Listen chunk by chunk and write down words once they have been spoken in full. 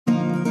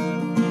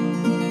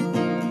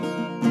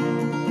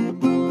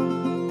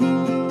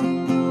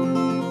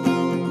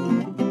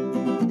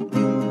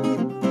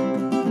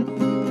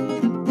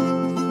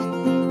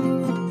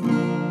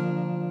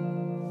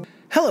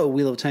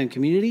Time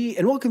community,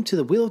 and welcome to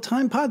the Wheel of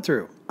Time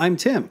Pod-Thru. I'm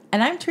Tim.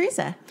 And I'm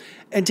Teresa.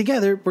 And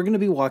together, we're going to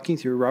be walking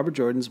through Robert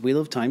Jordan's Wheel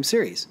of Time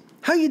series.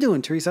 How you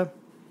doing, Teresa?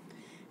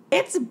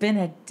 It's been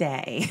a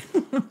day.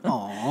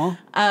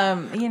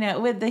 Aw.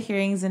 With the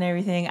hearings and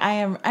everything,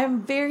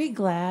 I'm very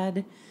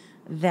glad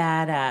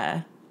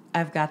that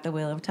I've got the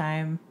Wheel of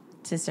Time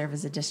to serve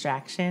as a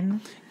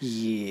distraction.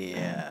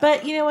 Yeah.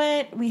 But you know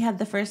what? We had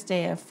the first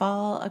day of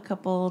fall a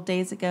couple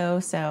days ago,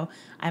 so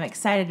I'm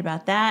excited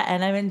about that,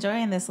 and I'm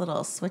enjoying this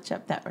little switch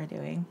up that we're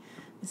doing.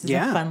 This is a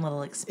fun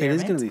little experiment.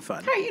 It is going to be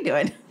fun. How are you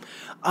doing?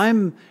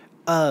 I'm,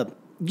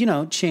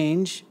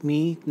 change,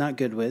 me, not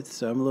good with,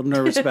 so I'm a little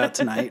nervous about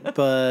tonight,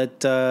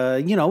 but,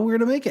 we're going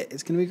to make it.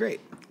 It's going to be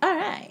great. All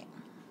right.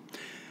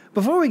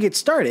 Before we get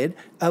started,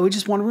 we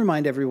just want to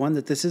remind everyone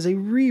that this is a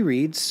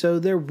reread, so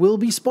there will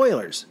be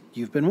spoilers.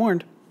 You've been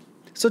warned.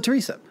 So,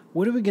 Teresa,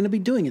 what are we going to be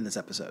doing in this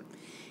episode?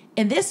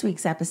 In this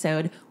week's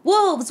episode,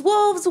 wolves,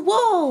 wolves,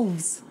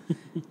 wolves!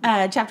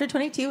 Chapter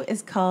 22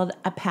 is called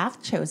A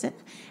Path Chosen,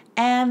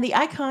 and the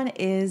icon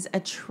is a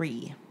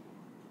tree.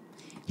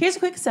 Here's a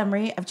quick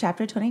summary of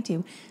Chapter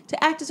 22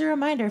 to act as a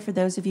reminder for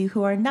those of you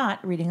who are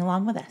not reading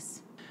along with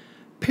us.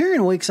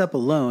 Perrin wakes up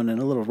alone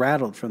and a little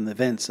rattled from the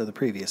events of the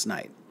previous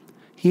night.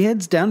 He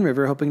heads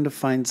downriver hoping to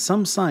find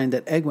some sign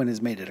that Egwene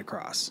has made it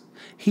across.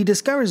 He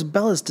discovers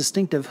Bella's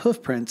distinctive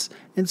hoof prints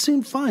and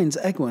soon finds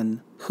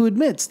Egwene, who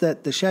admits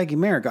that the shaggy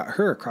mare got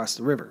her across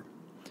the river.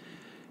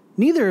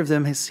 Neither of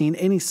them has seen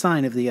any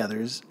sign of the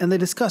others, and they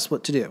discuss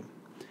what to do.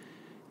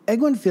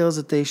 Egwene feels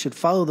that they should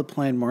follow the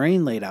plan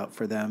Moraine laid out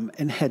for them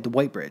and head to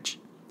Whitebridge.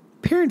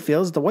 Perrin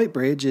feels the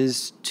Whitebridge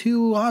is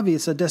too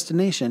obvious a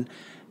destination,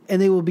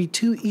 and they will be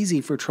too easy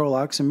for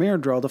Trollocs and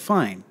Meridral to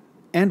find,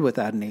 and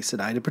without an Aes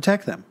Sedai to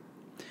protect them.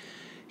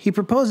 He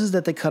proposes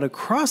that they cut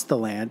across the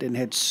land and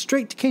head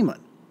straight to Camelin.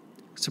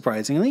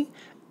 Surprisingly,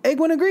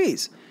 Egwene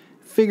agrees,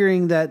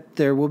 figuring that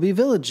there will be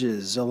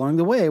villages along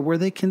the way where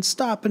they can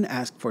stop and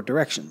ask for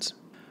directions.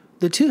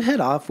 The two head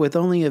off with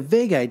only a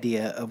vague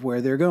idea of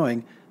where they're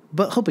going,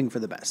 but hoping for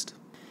the best.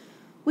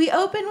 We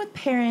open with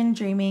Perrin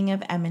dreaming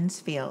of Emond's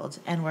Field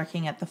and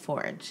working at the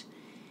forge.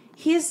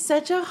 He is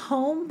such a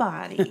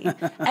homebody,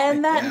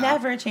 and that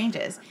never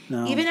changes.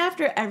 No. Even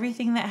after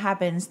everything that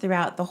happens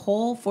throughout the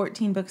whole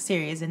 14-book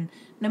series, and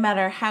no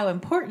matter how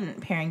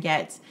important Perrin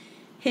gets,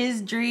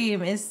 his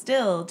dream is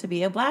still to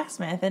be a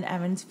blacksmith in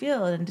Emond's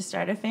Field and to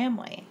start a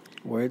family.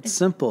 Where it's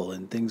simple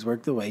and things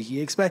work the way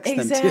he expects them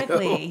to.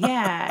 Exactly,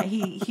 yeah.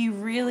 He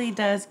really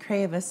does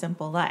crave a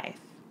simple life.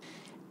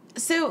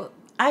 So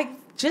I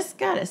just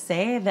gotta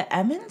say, the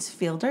Emond's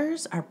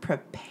Fielders are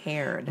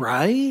prepared.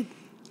 Right?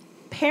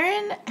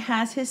 Perrin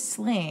has his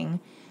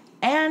sling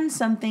and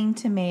something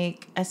to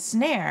make a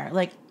snare,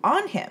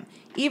 on him,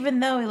 even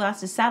though he lost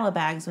his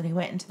saddlebags when he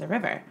went into the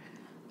river.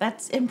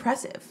 That's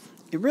impressive.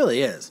 It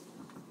really is.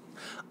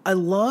 I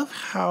love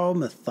how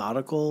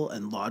methodical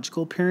and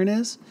logical Perrin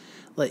is.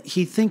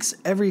 He thinks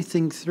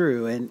everything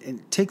through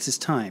and takes his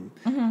time.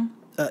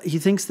 Mm-hmm. He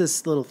thinks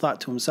this little thought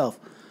to himself.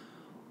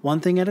 One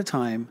thing at a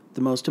time,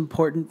 the most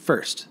important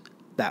first.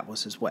 That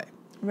was his way.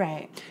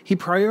 Right. He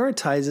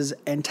prioritizes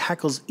and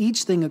tackles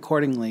each thing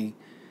accordingly,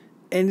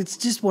 and it's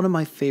just one of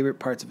my favorite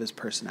parts of his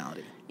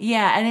personality.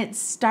 Yeah, and it's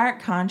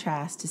stark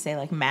contrast to,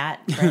 say,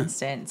 Matt, for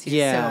instance, who's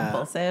so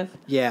impulsive.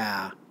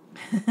 Yeah.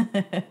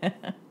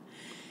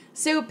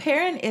 So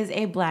Perrin is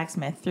a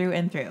blacksmith through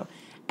and through,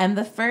 and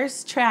the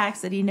first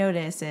tracks that he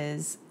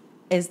notices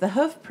is the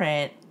hoof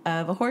print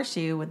of a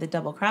horseshoe with a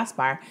double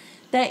crossbar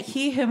that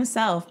he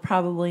himself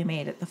probably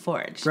made at the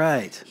forge.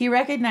 Right. He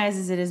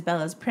recognizes it as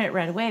Bella's print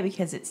right away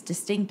because it's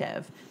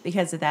distinctive,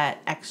 because of that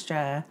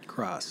extra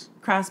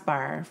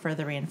crossbar for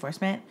the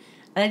reinforcement.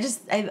 And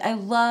I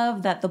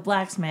love that the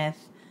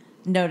blacksmith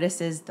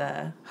notices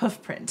the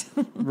hoof print.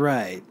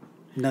 Right.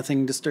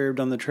 Nothing disturbed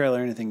on the trail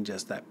or anything,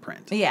 just that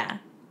print. Yeah.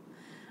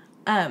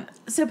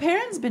 So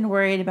Perrin's been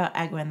worried about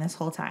Egwene this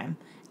whole time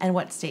and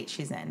what state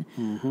she's in.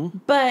 Mm-hmm.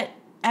 But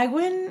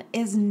Egwene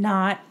is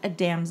not a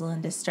damsel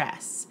in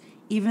distress,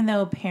 even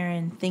though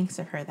Perrin thinks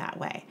of her that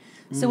way.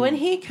 So when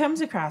he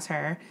comes across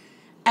her,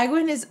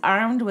 Egwene is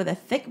armed with a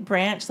thick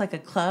branch like a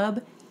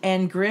club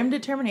and grim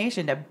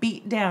determination to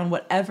beat down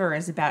whatever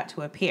is about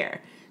to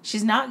appear.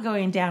 She's not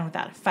going down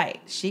without a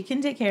fight. She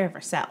can take care of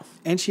herself.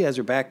 And she has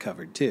her back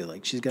covered, too.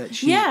 She's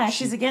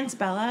against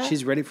Bella.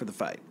 She's ready for the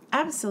fight.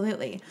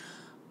 Absolutely.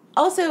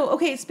 Also,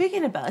 okay,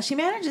 speaking of Bella, she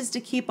manages to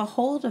keep a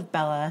hold of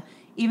Bella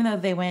even though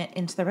they went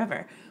into the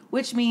river,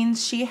 which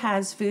means she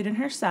has food in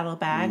her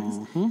saddlebags.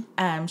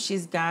 Mm-hmm.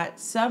 She's got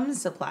some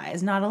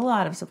supplies, not a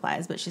lot of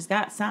supplies, but she's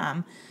got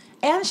some.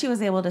 And she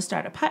was able to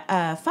start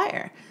a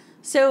fire.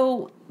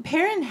 So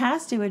Perrin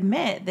has to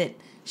admit that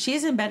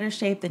she's in better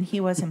shape than he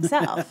was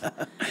himself.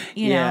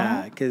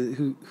 Yeah, because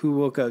who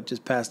woke up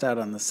just passed out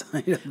on the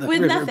side of the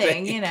with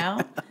nothing,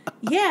 bank.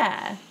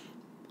 Yeah.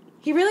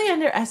 He really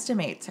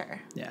underestimates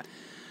her. Yeah.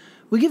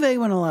 We give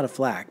Egwene a lot of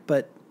flack,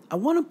 but I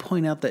want to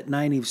point out that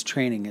Nynaeve's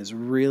training has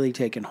really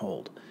taken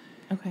hold.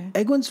 Okay.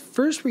 Egwene's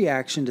first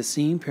reaction to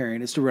seeing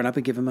Perrin is to run up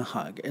and give him a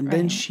hug, and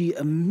then she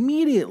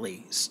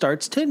immediately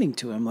starts tending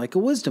to him like a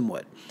wisdom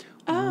would,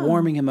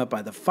 warming him up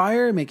by the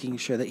fire, making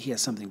sure that he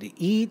has something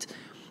to eat.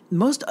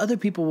 Most other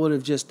people would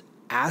have just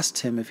asked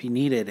him if he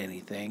needed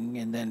anything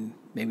and then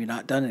maybe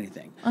not done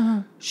anything.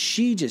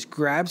 She just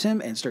grabs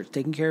him and starts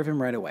taking care of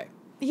him right away.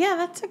 Yeah,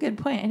 that's a good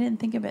point. I didn't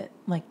think of it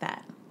like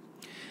that.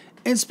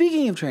 And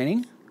speaking of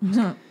training,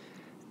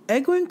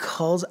 Egwene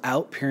calls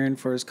out Perrin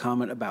for his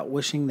comment about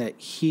wishing that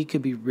he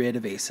could be rid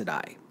of Aes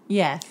Sedai.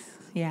 Yes,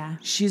 yeah.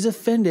 She's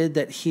offended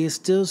that he is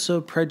still so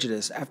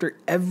prejudiced after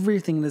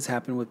everything that's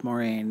happened with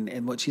Moiraine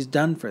and what she's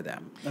done for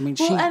them. I mean,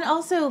 and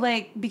also,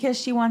 because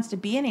she wants to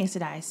be an Aes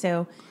Sedai,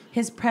 so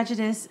his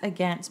prejudice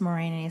against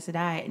Moiraine and Aes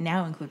Sedai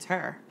now includes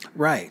her.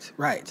 Right.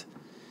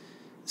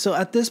 So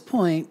at this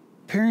point,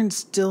 Perrin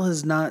still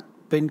has not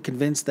been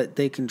convinced that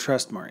they can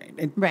trust Moiraine.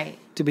 And right.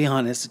 To be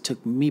honest, it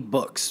took me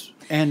books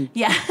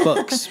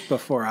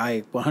before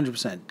I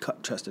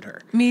 100% trusted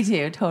her. Me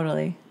too,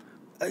 totally.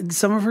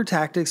 Some of her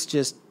tactics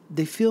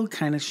they feel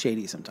kind of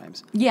shady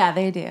sometimes. Yeah,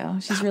 they do.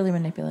 She's really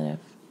manipulative.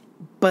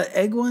 But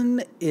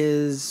Egwene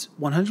is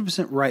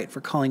 100% right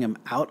for calling him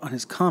out on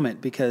his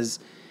comment because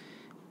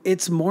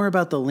it's more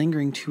about the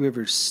lingering Two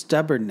Rivers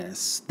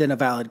stubbornness than a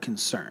valid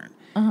concern.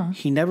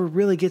 He never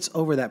really gets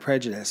over that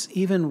prejudice,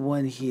 even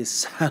when he is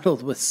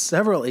saddled with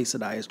several Aes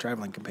Sedai as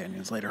traveling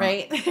companions later on.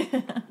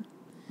 Right.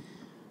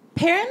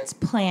 Perrin's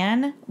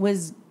plan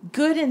was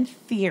good in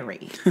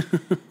theory.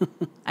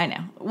 I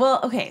know.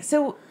 Well, okay,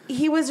 so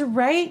he was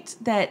right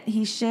that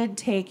he should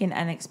take an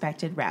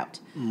unexpected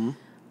route.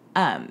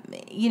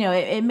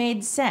 It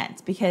made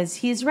sense because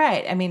he's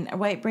right. I mean,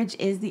 Whitebridge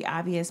is the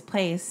obvious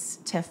place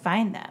to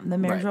find them. The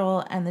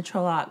Myrddraal and the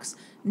Trollocs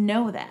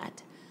know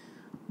that.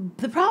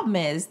 The problem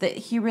is that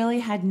he really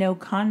had no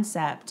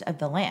concept of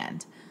the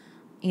land.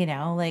 He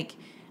had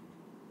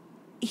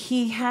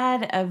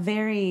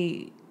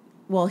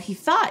he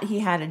thought he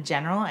had a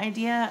general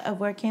idea of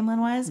where Caemlyn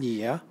was.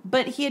 Yeah.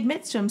 But he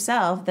admits to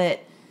himself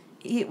that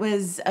it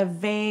was a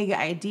vague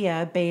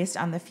idea based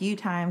on the few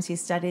times he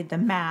studied the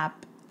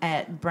map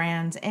at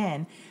Bran's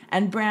Inn,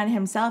 and Bran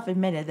himself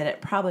admitted that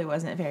it probably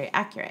wasn't very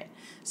accurate.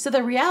 So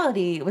the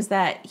reality was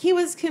that he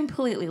was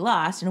completely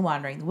lost and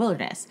wandering the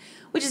wilderness,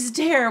 which is a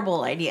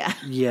terrible idea.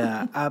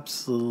 Yeah,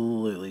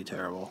 absolutely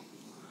terrible.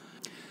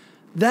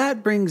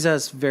 That brings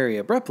us very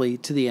abruptly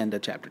to the end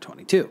of chapter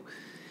 22.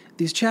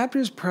 These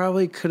chapters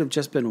probably could have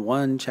just been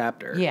one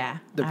chapter. Yeah,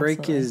 the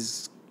break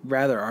is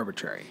rather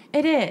arbitrary.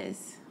 It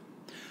is.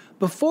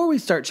 Before we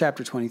start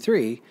chapter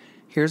 23,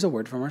 here's a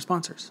word from our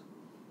sponsors.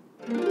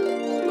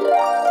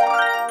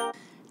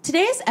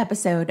 Today's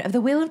episode of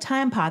the Wheel of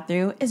Time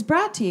Podthru is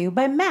brought to you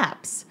by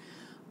Maps.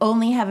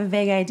 Only have a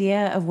vague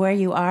idea of where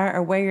you are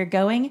or where you're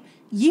going?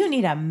 You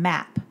need a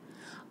map.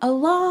 A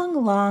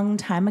long, long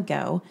time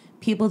ago,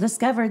 people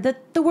discovered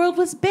that the world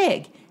was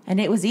big and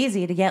it was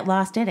easy to get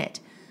lost in it.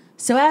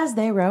 So as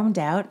they roamed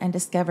out and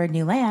discovered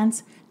new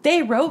lands,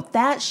 they wrote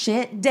that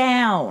shit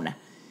down.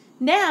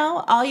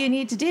 Now, all you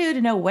need to do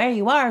to know where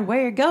you are and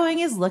where you're going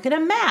is look at a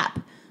map.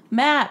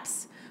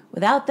 Maps.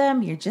 Without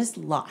them, you're just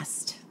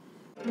lost.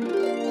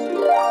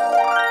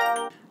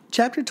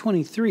 Chapter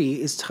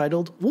 23 is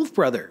titled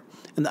Wolfbrother,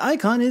 and the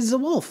icon is a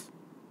wolf.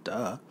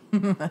 Duh.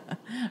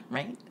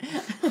 Right.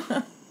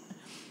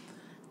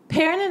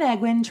 Perrin and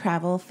Egwene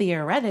travel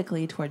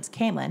theoretically towards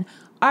Caemlyn,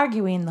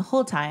 arguing the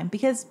whole time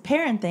because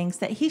Perrin thinks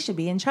that he should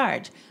be in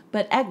charge,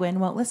 but Egwene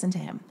won't listen to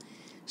him.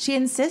 She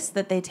insists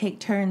that they take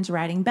turns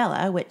riding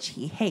Bella, which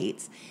he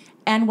hates,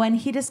 and when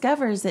he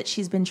discovers that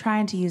she's been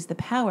trying to use the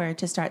power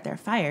to start their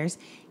fires,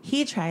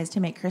 he tries to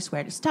make her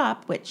swear to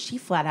stop, which she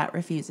flat out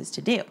refuses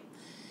to do.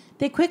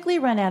 They quickly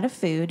run out of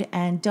food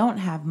and don't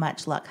have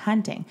much luck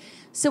hunting,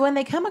 so when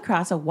they come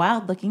across a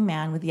wild-looking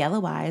man with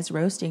yellow eyes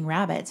roasting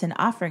rabbits and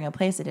offering a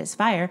place at his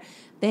fire,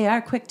 they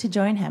are quick to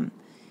join him.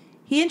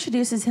 He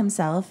introduces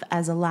himself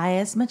as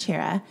Elyas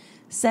Machira,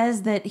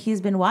 says that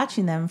he's been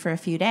watching them for a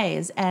few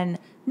days, and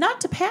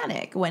not to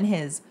panic when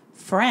his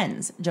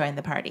friends join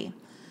the party.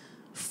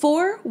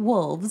 4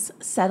 wolves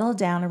settle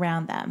down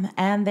around them,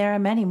 and there are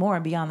many more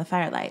beyond the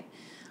firelight.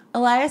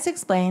 Elyas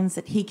explains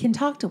that he can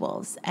talk to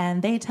wolves,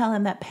 and they tell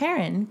him that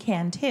Perrin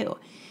can too.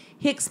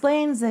 He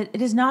explains that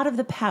it is not of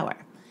the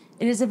power.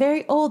 It is a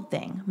very old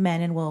thing,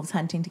 men and wolves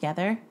hunting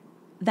together,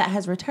 that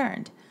has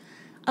returned.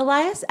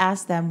 Elyas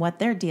asks them what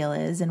their deal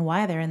is and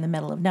why they're in the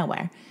middle of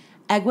nowhere.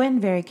 Egwene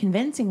very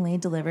convincingly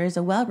delivers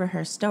a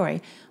well-rehearsed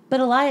story, but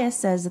Elyas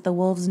says that the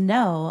wolves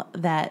know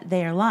that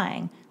they are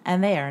lying,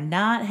 and they are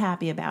not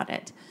happy about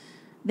it.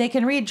 They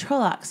can read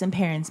Trollocs in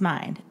Perrin's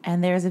mind,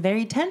 and there is a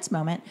very tense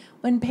moment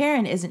when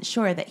Perrin isn't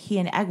sure that he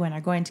and Egwene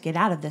are going to get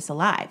out of this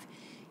alive.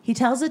 He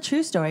tells a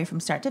true story from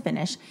start to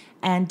finish,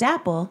 and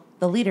Dapple,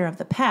 the leader of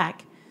the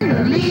pack,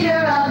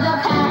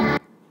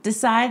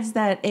 decides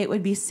that it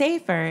would be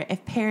safer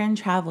if Perrin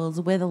travels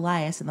with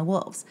Elyas and the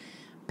wolves.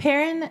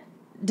 Perrin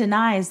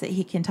denies that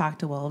he can talk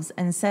to wolves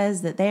and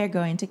says that they are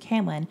going to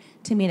Caemlyn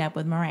to meet up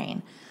with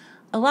Moiraine.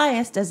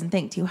 Elyas doesn't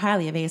think too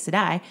highly of Aes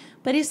Sedai,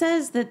 but he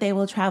says that they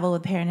will travel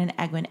with Perrin and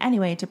Egwene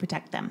anyway to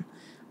protect them.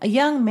 A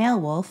young male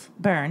wolf,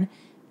 Byrne,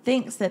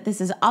 thinks that this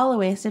is all a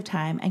waste of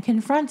time and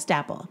confronts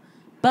Dapple.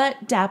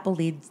 but Dapple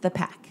leads the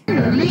pack.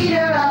 The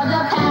leader of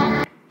the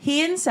pack.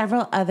 He and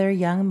several other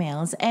young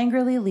males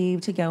angrily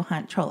leave to go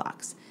hunt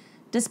Trollocs.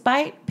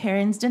 Despite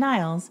Perrin's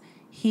denials,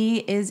 he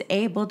is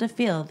able to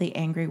feel the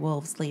angry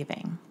wolves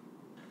leaving.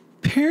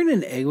 Perrin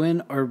and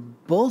Egwene are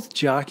both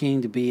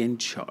jockeying to be in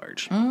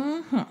charge.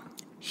 Mm-hmm.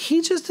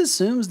 He just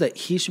assumes that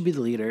he should be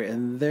the leader,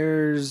 and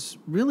there's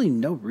really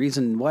no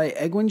reason why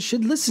Egwene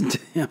should listen to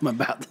him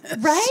about this.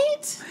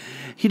 Right?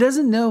 He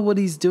doesn't know what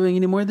he's doing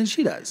any more than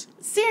she does.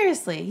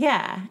 Seriously,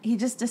 yeah. He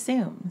just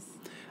assumes.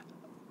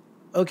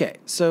 Okay,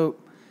 so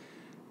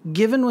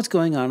given what's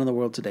going on in the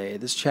world today,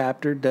 this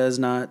chapter does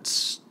not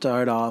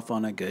start off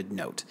on a good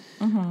note.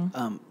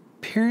 Mm-hmm.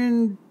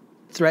 Perrin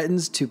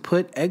threatens to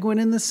put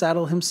Egwene in the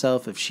saddle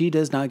himself if she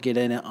does not get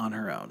in it on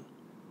her own.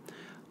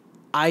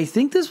 I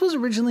think this was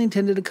originally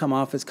intended to come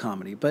off as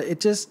comedy, but it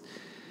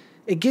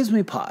gives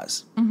me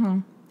pause.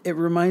 Mm-hmm. It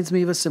reminds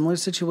me of a similar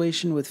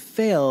situation with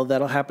Fail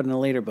that'll happen in a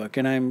later book,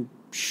 and I'm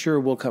sure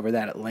we'll cover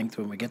that at length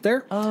when we get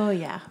there. Oh,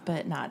 yeah,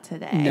 but not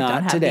today. Not I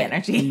don't have today. the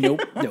energy.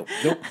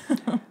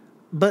 Nope.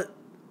 But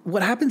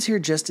what happens here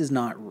just is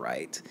not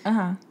right.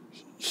 Uh-huh.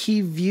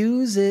 He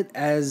views it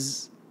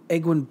as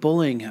Egwene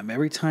bullying him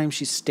every time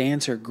she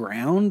stands her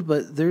ground,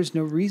 but there's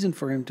no reason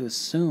for him to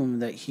assume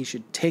that he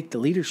should take the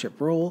leadership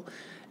role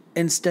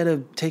instead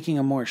of taking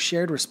a more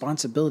shared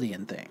responsibility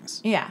in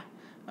things. Yeah.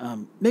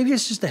 Maybe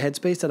it's just the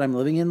headspace that I'm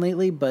living in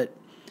lately, but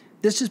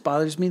this just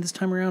bothers me this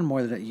time around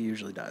more than it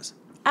usually does.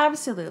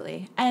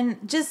 Absolutely. And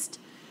just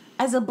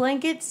as a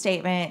blanket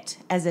statement,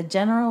 as a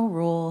general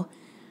rule,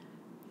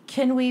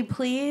 can we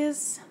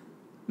please,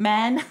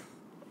 men,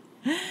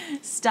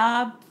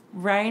 stop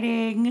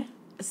writing,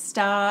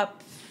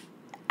 stop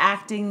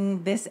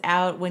acting this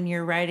out when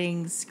you're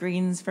writing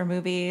screens for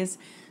movies?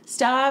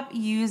 Stop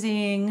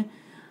using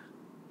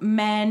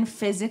men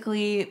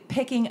physically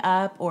picking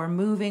up or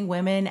moving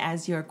women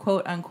as your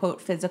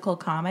quote-unquote physical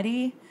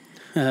comedy.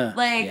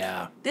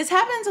 This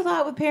happens a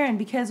lot with Perrin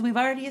because we've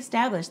already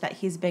established that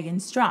he's big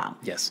and strong.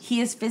 Yes. He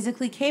is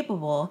physically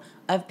capable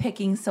of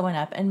picking someone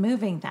up and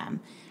moving them.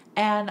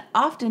 And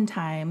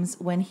oftentimes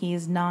when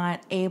he's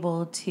not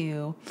able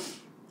to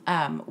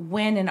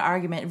win an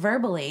argument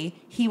verbally,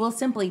 he will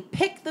simply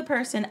pick the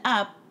person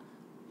up.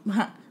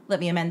 Let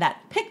me amend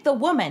that. Pick the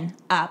woman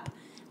up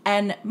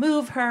and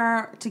move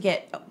her to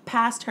get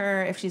past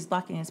her if she's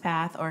blocking his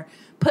path, or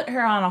put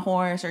her on a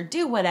horse, or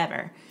do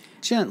whatever.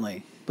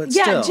 Gently, but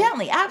yeah, still.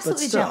 Gently,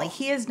 absolutely but still. gently.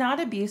 He is not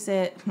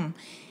abusive.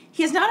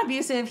 He is not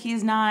abusive.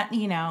 He's not,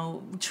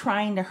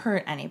 trying to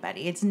hurt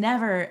anybody. It's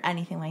never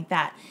anything like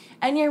that.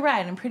 And you're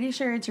right. I'm pretty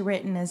sure it's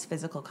written as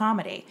physical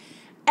comedy.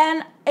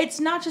 And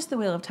it's not just the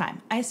Wheel of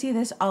Time. I see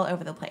this all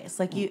over the place.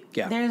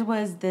 There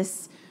was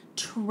this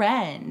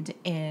trend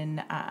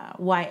in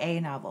YA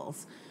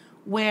novels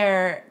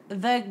where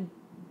the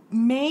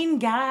main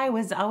guy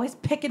was always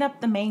picking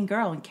up the main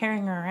girl and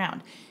carrying her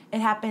around. It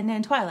happened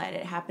in Twilight.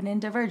 It happened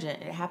in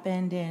Divergent. It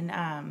happened in,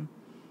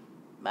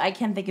 I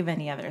can't think of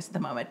any others at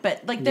the moment.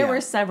 But, there were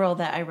several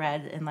that I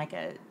read in,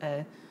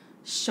 a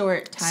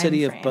short time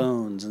City frame. of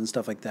Bones and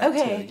stuff like that,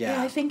 Okay, too.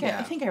 I think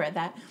I read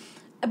that.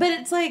 But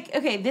it's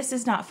okay, this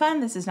is not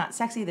fun. This is not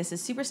sexy. This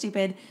is super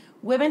stupid.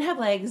 Women have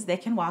legs. They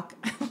can walk.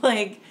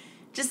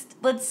 Just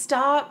let's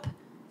stop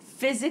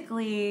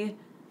physically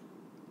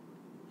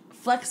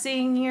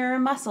flexing your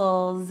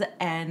muscles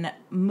and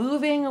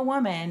moving a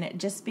woman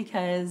just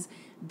because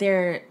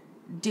they're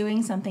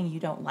doing something you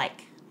don't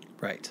like.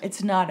 Right.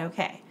 It's not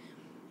okay.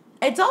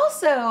 It's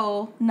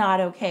also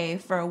not okay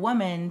for a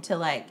woman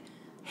to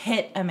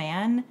hit a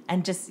man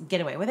and just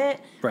get away with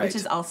it, right. Which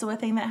is also a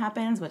thing that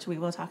happens, which we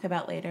will talk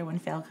about later when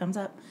fail comes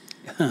up.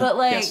 But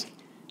yes.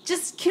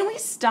 Just can we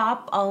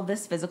stop all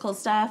this physical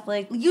stuff?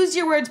 Use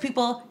your words,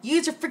 people.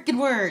 Use your freaking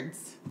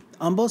words.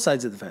 On both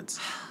sides of the fence.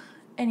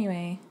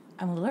 Anyway,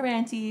 I'm a little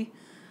ranty.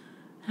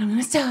 I'm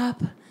gonna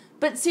stop.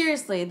 But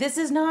seriously, this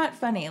is not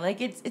funny.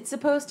 It's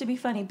supposed to be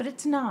funny, but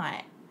it's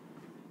not.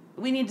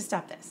 We need to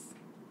stop this.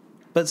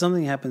 But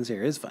something happens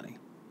here is funny.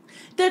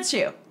 That's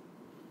true.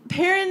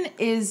 Perrin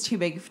is too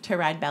big to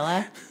ride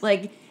Bella.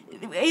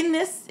 In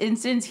this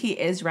instance, he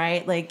is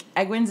right.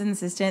 Egwene's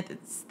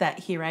insistence that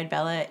he ride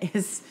Bella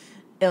is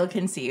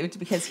ill-conceived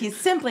because he's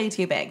simply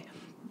too big.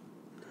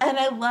 And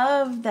I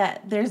love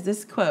that there's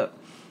this quote.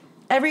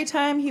 Every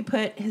time he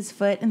put his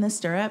foot in the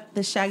stirrup,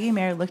 the shaggy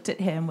mare looked at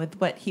him with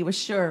what he was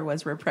sure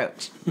was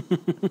reproach.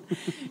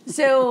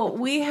 So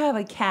we have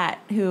a cat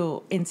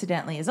who,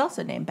 incidentally, is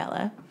also named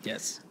Bella.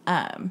 Yes.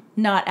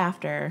 Not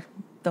after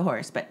the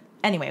horse, but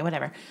anyway,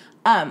 whatever.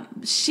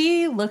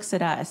 She looks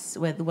at us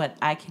with what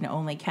I can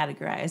only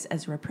categorize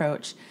as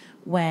reproach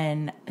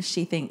when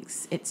she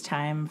thinks it's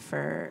time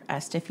for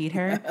us to feed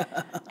her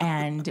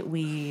and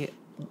we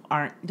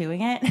aren't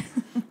doing it.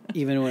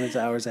 Even when it's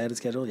hours ahead of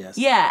schedule, yes.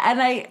 Yeah,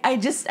 and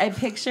I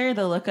picture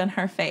the look on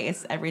her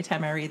face every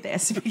time I read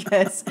this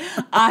because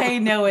I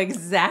know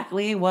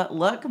exactly what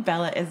look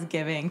Bella is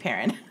giving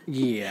Perrin.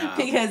 Yeah.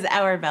 Because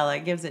our Bella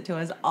gives it to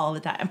us all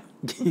the time.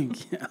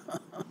 Yeah.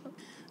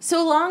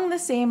 So along the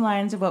same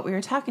lines of what we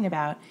were talking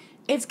about,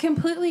 It's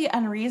completely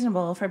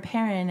unreasonable for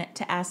Perrin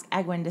to ask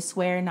Egwene to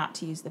swear not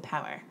to use the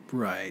power.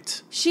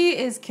 Right. She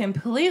is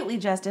completely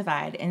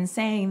justified in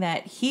saying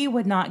that he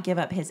would not give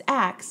up his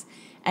axe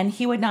and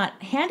he would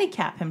not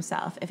handicap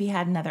himself if he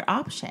had another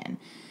option.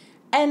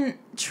 And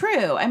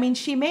true, I mean,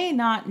 she may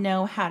not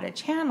know how to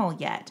channel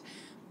yet,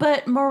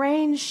 but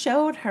Moraine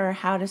showed her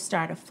how to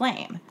start a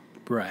flame.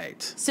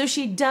 Right. So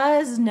she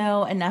does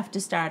know enough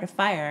to start a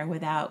fire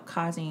without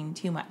causing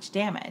too much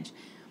damage.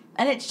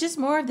 And it's just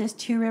more of this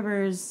Two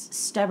Rivers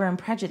stubborn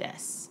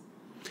prejudice.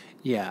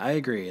 Yeah, I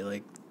agree.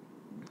 Like,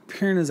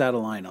 Perrin is out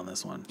of line on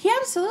this one. He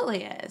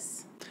absolutely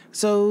is.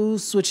 So,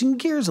 switching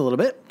gears a little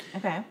bit,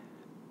 Okay.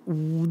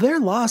 they're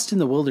lost in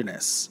the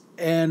wilderness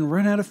and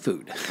run out of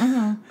food.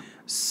 Mm-hmm.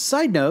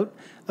 Side note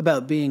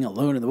about being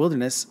alone in the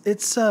wilderness,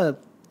 it's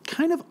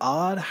kind of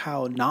odd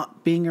how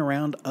not being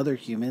around other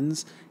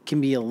humans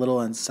can be a little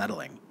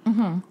unsettling.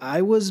 Mm-hmm.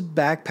 I was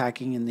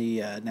backpacking in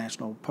the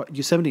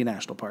Yosemite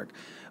National Park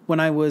when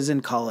I was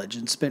in college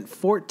and spent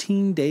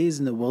 14 days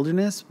in the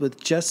wilderness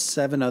with just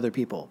 7 other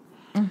people.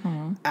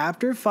 Mm-hmm.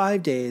 After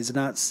 5 days,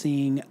 not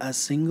seeing a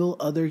single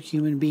other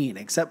human being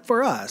except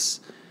for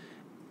us,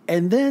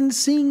 and then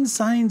seeing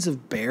signs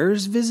of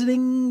bears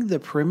visiting the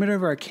perimeter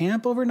of our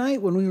camp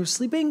overnight when we were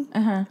sleeping,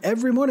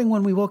 every morning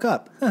when we woke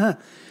up.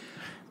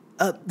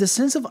 The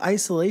sense of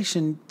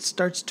isolation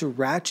starts to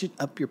ratchet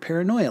up your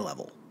paranoia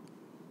level.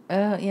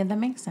 Oh, yeah, that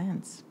makes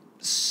sense.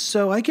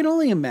 So I can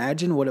only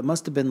imagine what it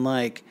must have been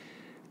like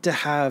to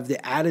have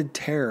the added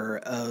terror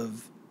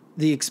of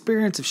the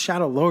experience of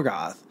Shadow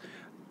Lorgoth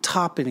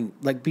topping,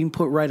 like being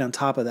put right on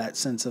top of that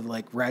sense of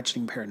like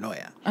ratcheting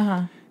paranoia.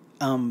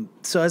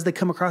 So as they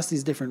come across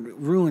these different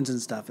ruins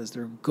and stuff, as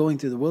they're going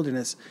through the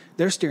wilderness,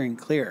 they're steering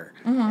clear.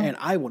 And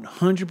I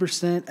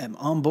 100% am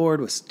on board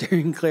with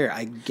steering clear.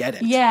 I get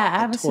it. Yeah,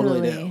 I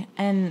absolutely. totally do.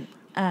 And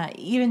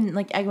even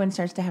like Egwene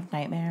starts to have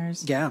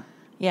nightmares. Yeah.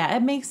 Yeah,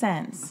 it makes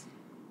sense.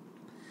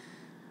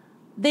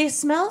 They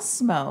smell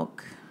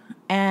smoke,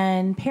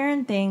 and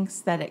Perrin thinks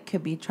that it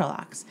could be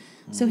Trollocs.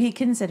 So he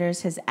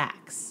considers his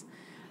axe.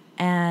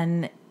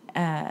 And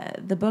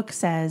the book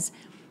says,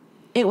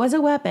 it was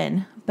a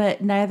weapon,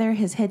 but neither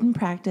his hidden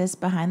practice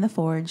behind the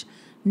forge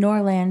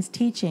nor Lan's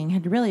teaching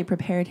had really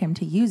prepared him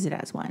to use it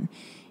as one.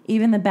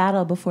 Even the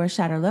battle before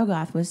Shadow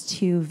Lorgoth was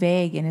too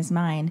vague in his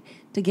mind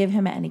to give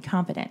him any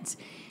confidence.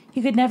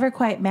 He could never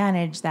quite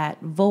manage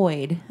that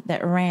void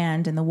that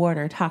Rand and the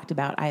Warder talked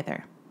about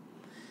either.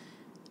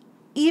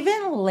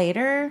 Even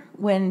later,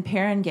 when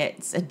Perrin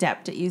gets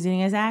adept at using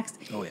his axe,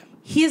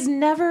 he's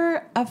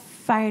never a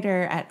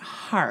fighter at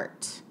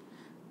heart,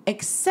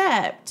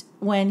 except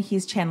when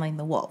he's channeling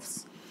the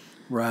wolves.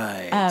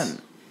 Right.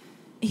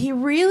 He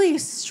really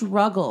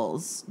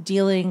struggles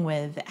dealing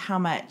with how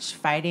much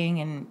fighting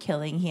and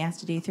killing he has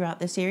to do throughout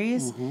the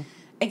series,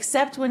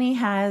 except when he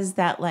has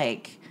that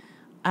like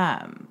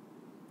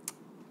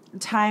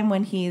time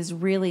when he's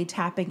really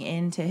tapping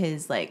into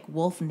his like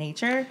wolf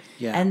nature,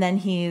 and then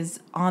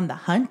he's on the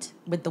hunt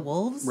with the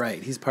wolves.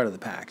 Right, he's part of the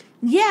pack.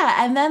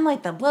 Yeah, and then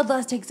like the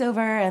bloodlust takes over,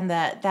 and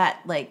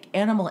that like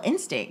animal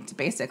instinct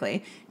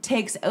basically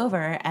takes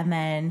over, and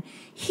then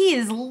he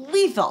is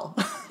lethal.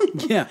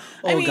 Yeah.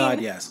 I mean,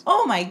 God, yes.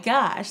 Oh my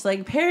gosh,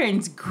 like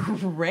Perrin's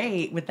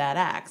great with that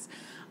axe,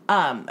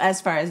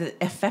 as far as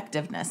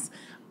effectiveness.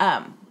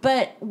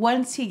 But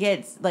once he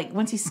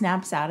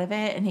snaps out of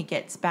it and he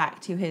gets back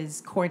to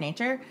his core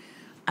nature,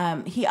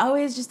 he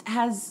always just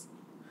has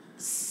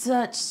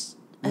such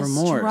a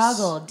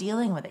struggle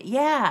dealing with it.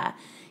 Yeah.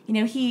 You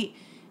know, he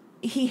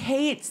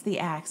hates the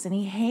axe and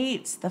he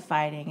hates the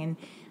fighting. And,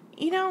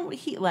 you know,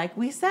 he, like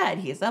we said,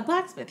 he's a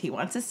blacksmith. He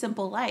wants a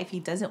simple life.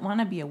 He doesn't want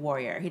to be a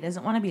warrior. He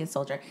doesn't want to be a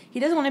soldier. He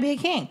doesn't want to be a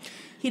king.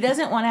 He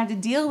doesn't want to have to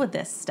deal with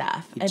this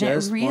stuff. And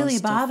it really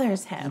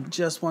bothers him. He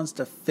just wants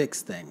to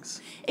fix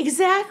things.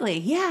 Exactly.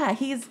 Yeah.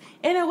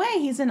 In a way,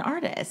 he's an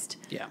artist.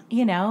 Yeah.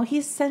 You know,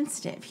 he's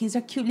sensitive. He's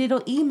a cute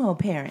little emo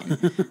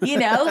Perrin. You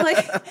know,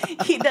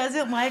 like he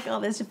doesn't like all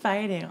this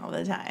fighting all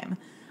the time.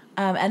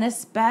 And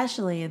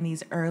especially in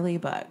these early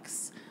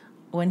books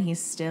when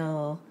he's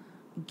still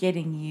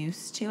getting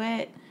used to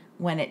it,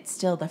 when it's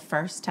still the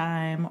first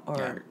time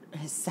or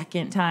his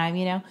second time,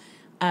 you know,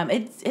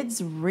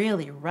 it's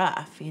really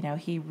rough. You know,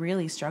 he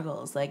really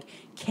struggles. Like,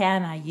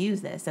 can I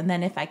use this? And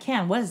then if I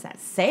can, what does that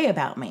say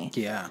about me?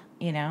 Yeah.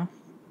 You know,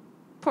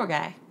 poor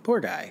guy.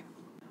 Poor guy.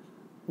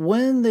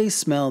 When they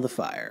smell the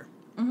fire,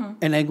 and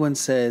Egwene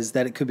says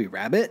that it could be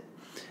rabbit,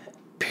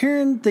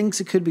 Perrin thinks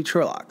it could be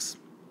Trollocs.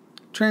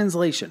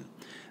 Translation.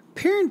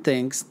 Perrin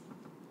thinks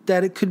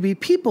that it could be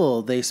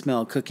people they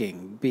smell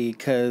cooking,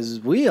 because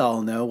we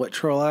all know what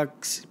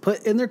Trollocs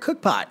put in their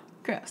cookpot.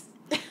 Gross.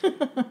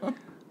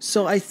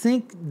 So I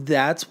think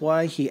that's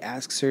why he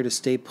asks her to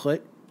stay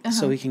put,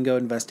 so he can go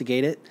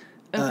investigate it.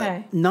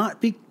 Okay.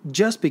 Not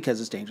just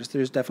because it's dangerous.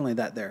 There's definitely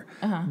that there.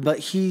 But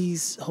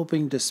he's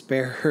hoping to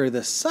spare her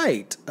the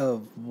sight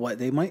of what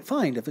they might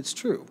find if it's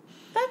true.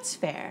 That's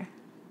fair.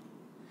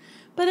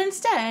 But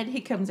instead,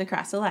 he comes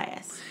across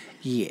Elyas.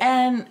 Yeah.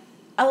 And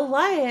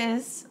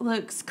Elyas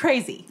looks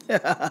crazy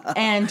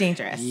and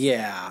dangerous.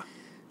 Yeah.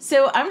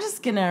 So I'm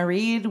just going to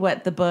read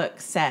what the book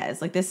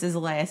says. Like, this is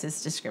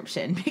Elyas'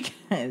 description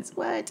because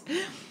what?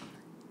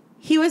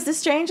 He was the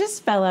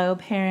strangest fellow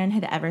Perrin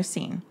had ever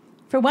seen.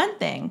 For one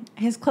thing,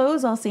 his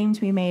clothes all seemed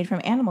to be made from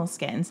animal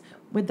skins,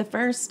 with the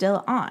fur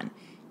still on,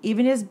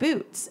 even his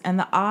boots and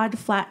the odd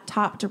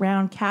flat-topped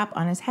round cap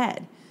on his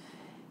head.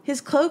 His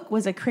cloak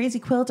was a crazy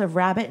quilt of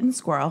rabbit and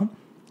squirrel.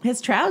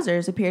 His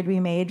trousers appeared to be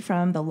made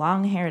from the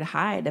long-haired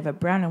hide of a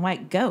brown and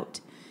white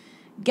goat.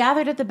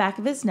 Gathered at the back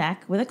of his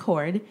neck with a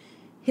cord,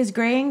 his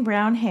graying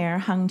brown hair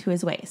hung to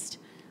his waist.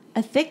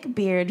 A thick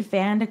beard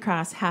fanned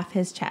across half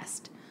his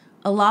chest.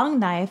 A long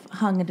knife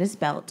hung at his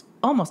belt,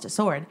 almost a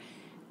sword,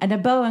 and a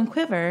bow and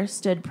quiver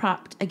stood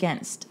propped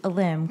against a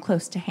limb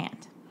close to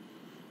hand.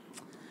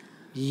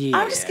 Yeah.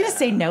 I'm just going to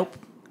say nope.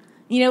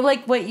 You know,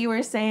 like what you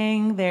were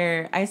saying,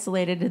 they're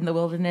isolated in the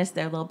wilderness,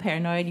 they're a little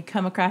paranoid. You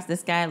come across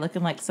this guy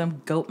looking like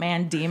some goat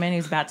man demon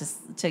who's about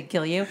to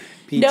kill you.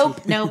 PT.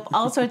 Nope,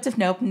 all sorts of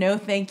nope, no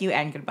thank you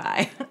and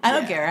goodbye. I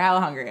don't care how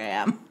hungry I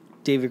am.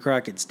 David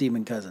Crockett's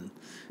demon cousin.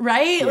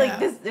 Right? Yeah. Like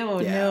this,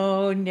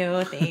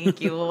 no, thank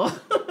you.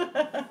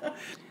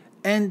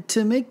 And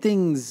to make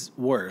things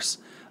worse,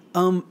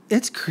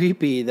 it's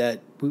creepy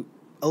that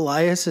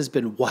Elyas has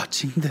been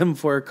watching them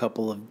for a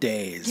couple of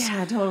days.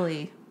 Yeah,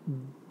 totally.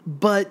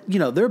 But,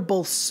 they're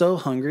both so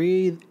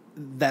hungry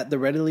that the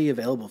readily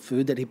available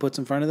food that he puts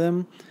in front of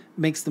them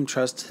makes them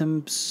trust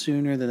him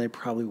sooner than they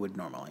probably would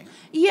normally.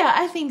 Yeah,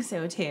 I think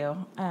so too.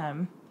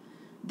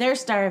 They're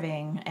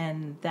starving,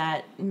 and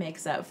that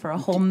makes up for a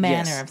whole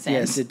manner of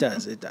sins.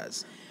 Yes, it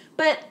does.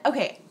 But,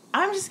 okay,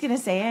 I'm just going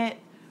to say it.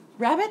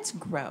 Rabbit's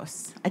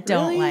gross. I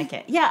don't Really? like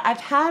it. Yeah,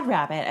 I've had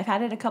rabbit. I've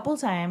had it a couple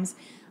times,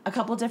 a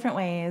couple different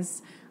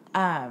ways.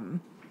 I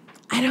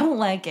don't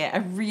like it. I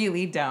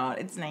really don't.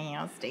 It's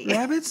nasty.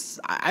 Rabbits,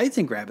 I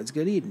think rabbit's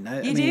good eating.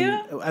 I mean,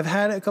 do? I've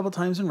had it a couple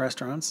times in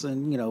restaurants,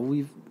 and,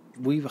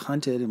 we've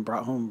hunted and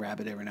brought home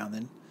rabbit every now and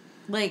then.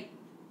 Like,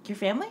 your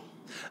family?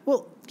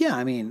 Well, yeah,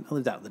 I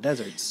lived out in the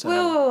desert,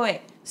 so...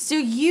 Wait. So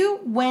you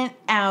went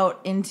out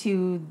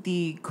into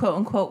the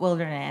quote-unquote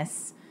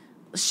wilderness,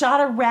 shot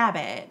a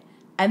rabbit,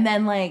 and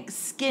then,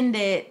 skinned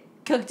it,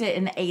 cooked it,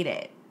 and ate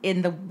it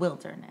in the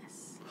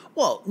wilderness.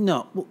 Well,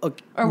 no. Well,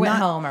 okay, or went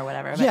home or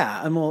whatever. But.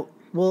 Yeah,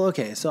 well,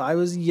 okay, so I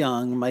was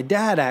young. My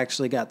dad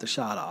actually got the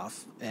shot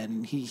off,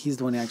 and he's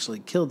the one who actually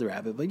killed the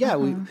rabbit. But, yeah,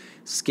 we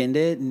skinned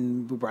it,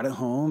 and we brought it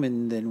home,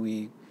 and then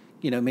we,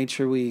 made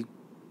sure we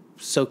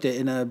soaked it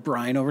in a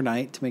brine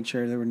overnight to make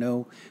sure there were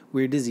no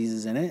weird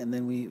diseases in it, and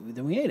then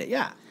we ate it,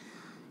 yeah.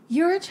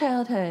 Your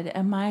childhood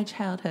and my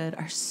childhood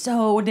are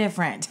so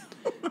different.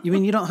 You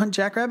mean you don't hunt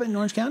jackrabbit in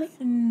Orange County?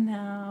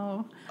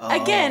 No.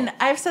 Oh. Again,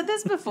 I've said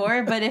this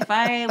before, but if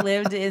I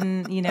lived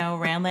in,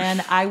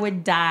 Randland, I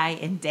would die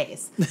in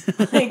days.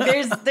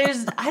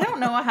 There's I don't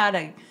know how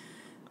to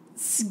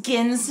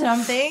skin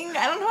something.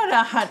 I don't know how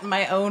to hunt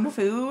my own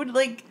food.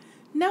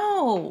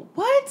 No.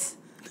 What?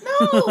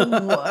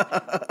 No.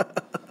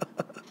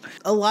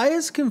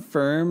 Elyas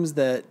confirms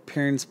that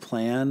Perrin's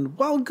plan,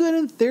 while good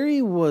in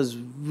theory, was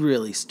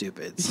really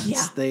stupid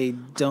since they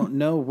don't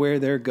know where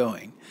they're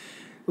going.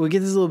 We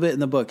get this a little bit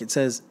in the book. It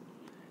says,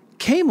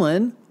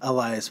 Camelin,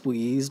 Elyas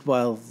wheezed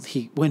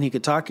when he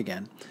could talk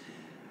again.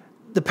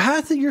 The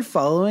path that you're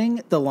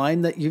following, the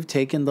line that you've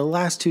taken the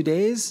last 2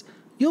 days,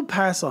 you'll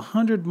pass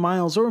 100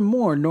 miles or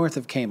more north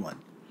of Camelin.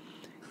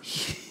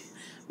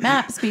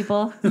 Maps,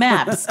 people.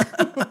 Maps.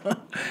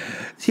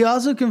 He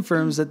also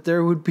confirms that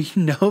there would be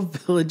no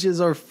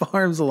villages or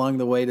farms along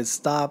the way to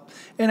stop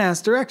and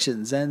ask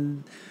directions,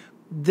 and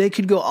they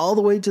could go all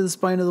the way to the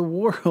spine of the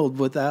world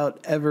without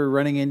ever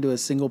running into a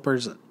single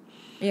person.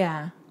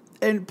 Yeah.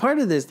 And part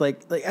of this,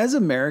 like as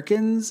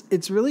Americans,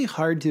 it's really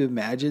hard to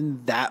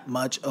imagine that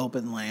much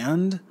open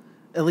land,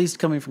 at least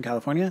coming from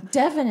California.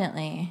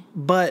 Definitely.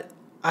 But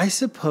I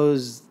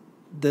suppose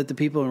that the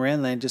people in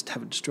Randland just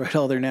haven't destroyed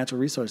all their natural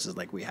resources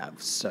like we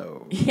have.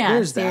 So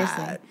there's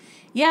seriously. that.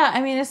 Yeah,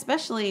 I mean,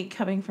 especially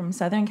coming from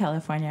Southern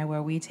California,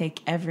 where we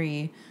take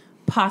every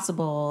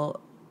possible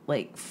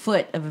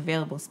foot of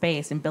available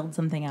space and build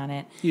something on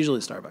it.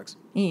 Usually Starbucks.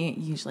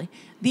 Usually.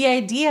 The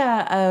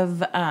idea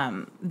of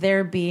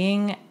there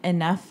being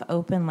enough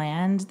open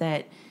land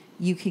that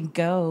you can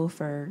go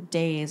for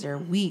days or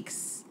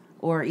weeks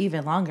or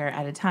even longer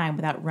at a time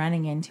without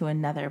running into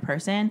another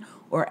person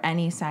or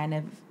any sign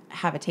of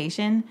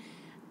habitation,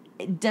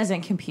 it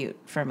doesn't compute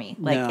for me.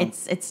 No.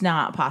 It's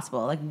not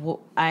possible.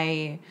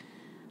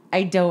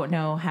 I don't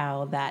know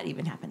how that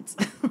even happens.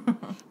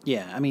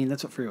 Yeah, I mean,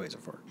 that's what freeways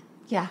are for.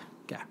 Yeah.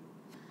 Yeah.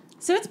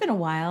 So it's been a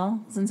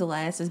while since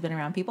Elyas has been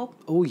around people.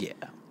 Oh, yeah.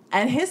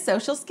 And his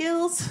social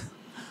skills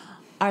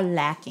are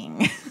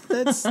lacking.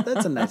 That's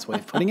a nice way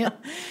of putting it.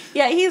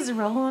 Yeah, he's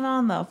rolling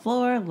on the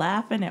floor,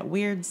 laughing at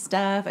weird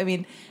stuff. I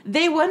mean,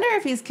 they wonder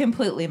if he's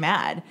completely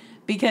mad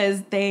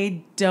because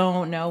they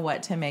don't know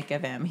what to make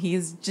of him.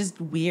 He's just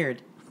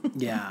weird.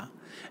 Yeah.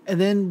 And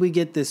then we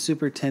get this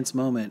super tense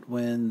moment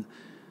when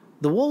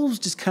the wolves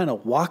just kind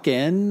of walk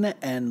in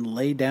and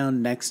lay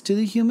down next to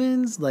the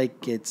humans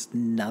like it's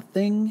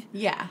nothing.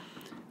 Yeah.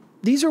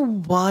 These are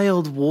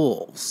wild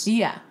wolves.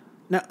 Yeah.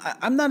 Now,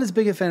 I'm not as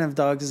big a fan of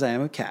dogs as I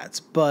am of cats,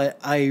 but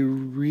I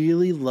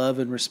really love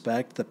and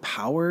respect the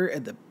power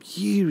and the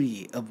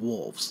beauty of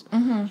wolves.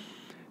 Mm-hmm.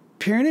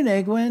 Perrin and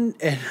Egwene,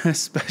 and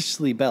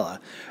especially Bella,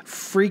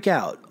 freak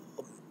out.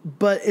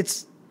 But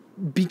it's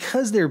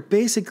because they're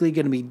basically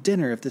going to be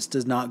dinner if this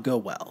does not go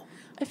well.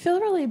 I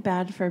feel really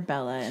bad for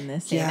Bella in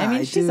this scene. Yeah, I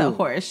mean, she's do. a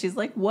horse. She's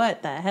like,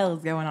 what the hell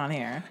is going on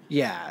here?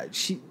 Yeah,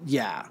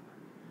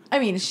 I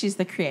mean, she's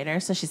the creator,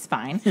 so she's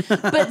fine.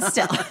 But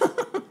still.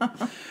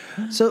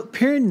 So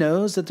Perrin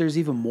knows that there's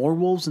even more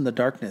wolves in the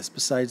darkness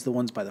besides the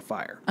ones by the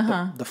fire.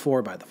 The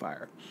 4 by the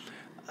fire.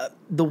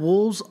 The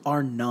wolves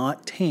are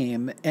not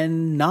tame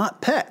and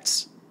not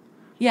pets.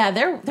 Yeah,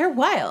 they're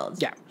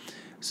wild. Yeah.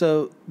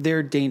 So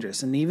they're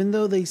dangerous. And even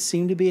though they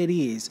seem to be at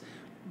ease,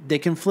 they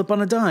can flip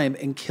on a dime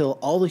and kill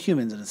all the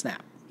humans in a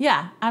snap.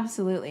 Yeah,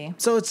 absolutely.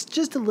 So it's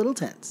just a little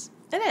tense.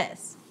 It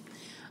is.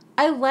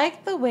 I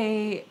like the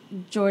way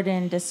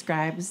Jordan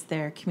describes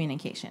their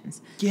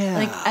communications. Yeah.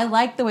 Like, I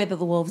like the way that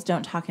the wolves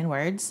don't talk in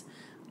words.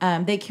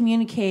 They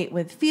communicate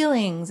with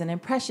feelings and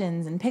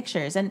impressions and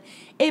pictures. And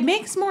it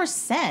makes more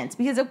sense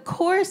because, of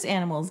course,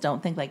 animals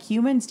don't think like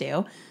humans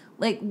do.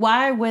 Like,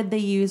 why would they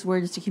use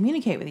words to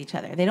communicate with each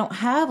other? They don't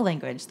have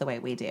language the way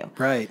we do.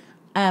 Right.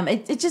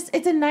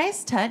 It's a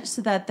nice touch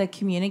so that the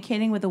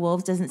communicating with the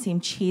wolves doesn't seem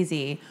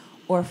cheesy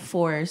or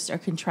forced or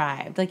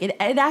contrived. Like, it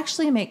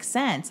actually makes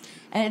sense,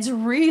 and it's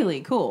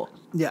really cool.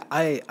 Yeah,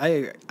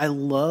 I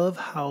love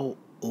how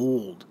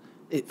old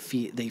they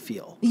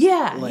feel.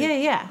 Yeah, Like,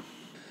 yeah.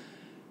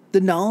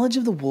 The knowledge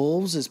of the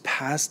wolves is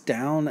passed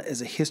down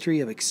as a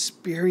history of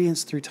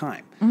experience through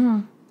time.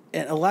 Mm-hmm.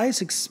 And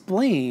Elyas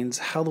explains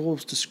how the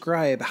wolves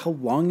describe how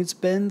long it's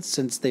been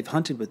since they've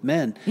hunted with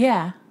men.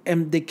 Yeah.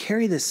 And they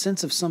carry this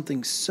sense of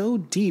something so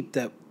deep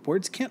that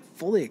words can't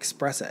fully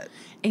express it.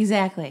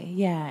 Exactly.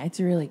 Yeah, it's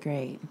really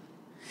great.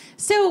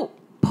 So,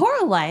 poor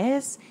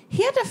Elyas,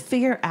 he had to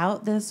figure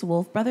out this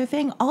Wolfbrother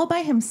thing all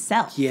by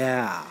himself.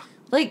 Yeah.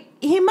 Like,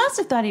 he must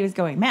have thought he was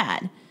going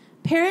mad.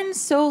 Perrin's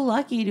so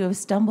lucky to have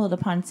stumbled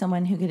upon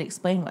someone who could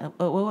explain what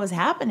was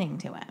happening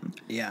to him.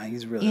 Yeah,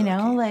 he's really You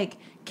know, lucky. like,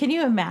 can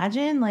you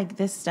imagine, like,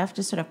 this stuff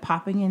just sort of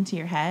popping into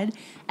your head?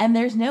 And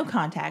there's no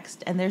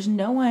context, and there's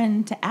no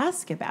one to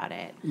ask about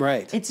it.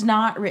 Right. It's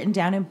not written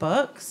down in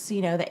books.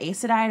 You know, the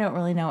Aes Sedai don't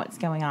really know what's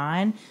going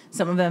on.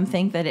 Some of them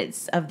think that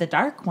it's of the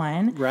Dark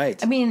One. Right.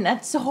 I mean,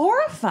 that's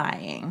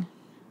horrifying,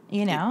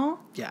 you know?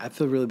 Yeah, I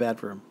feel really bad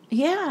for him.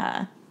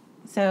 Yeah.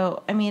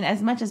 So, I mean,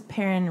 as much as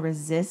Perrin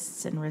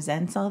resists and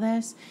resents all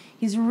this,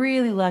 he's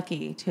really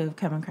lucky to have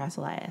come across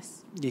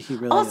Elyas. Yeah, he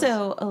really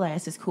Also,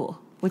 Elyas is cool,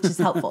 which is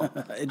helpful.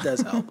 It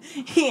does help.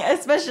 He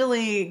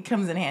especially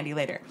comes in handy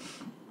later.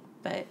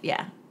 But,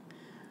 yeah.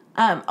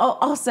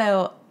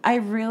 Also, I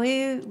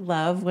really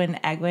love when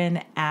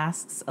Egwene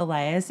asks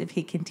Elyas if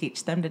he can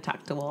teach them to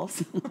talk to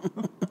wolves.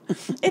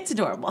 It's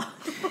adorable.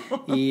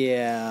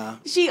 Yeah.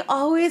 She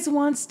always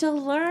wants to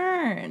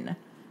learn.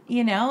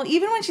 You know,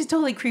 even when she's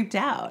totally creeped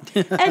out.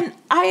 And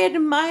I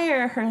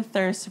admire her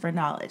thirst for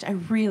knowledge. I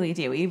really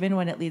do, even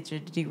when it leads her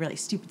to do really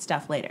stupid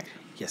stuff later.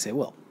 Yes, it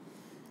will.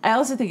 I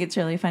also think it's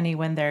really funny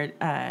when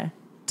they're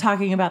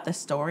talking about the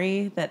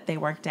story that they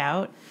worked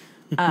out.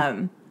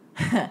 Perrin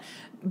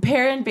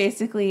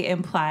basically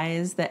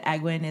implies that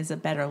Egwene is a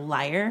better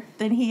liar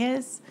than he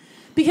is.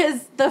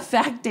 Because the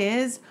fact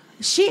is,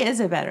 she is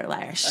a better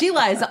liar. She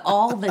lies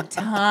all the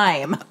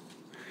time.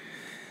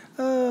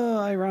 Oh,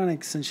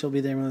 ironic, since she'll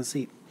be there in the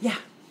seat. Yeah.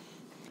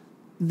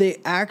 They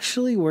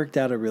actually worked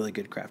out a really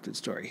good crafted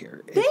story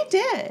here. They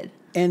did.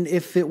 And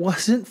if it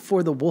wasn't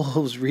for the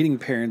wolves reading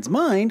Perrin's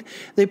mind,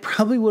 they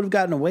probably would have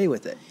gotten away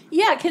with it.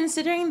 Yeah,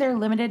 considering their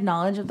limited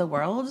knowledge of the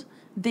world,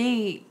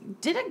 they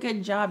did a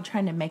good job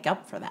trying to make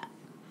up for that.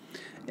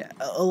 Yeah,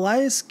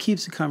 Elyas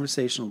keeps a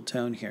conversational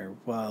tone here,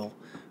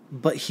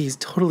 but he's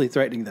totally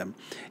threatening them.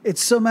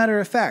 It's so matter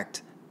of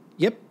fact.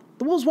 Yep,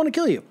 the wolves want to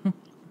kill you.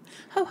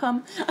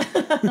 Ho-hum.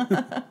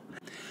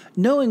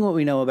 Knowing what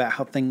we know about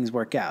how things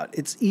work out,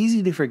 it's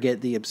easy to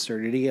forget the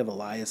absurdity of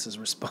Elyas's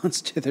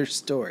response to their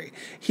story.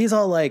 He's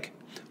all like,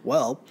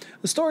 well,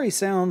 the story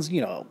sounds,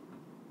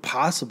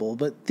 possible,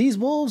 but these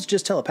wolves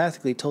just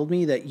telepathically told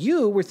me that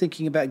you were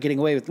thinking about getting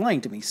away with lying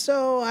to me,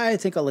 so I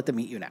think I'll let them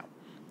eat you now.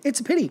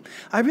 It's a pity.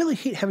 I really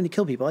hate having to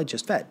kill people I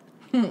just fed.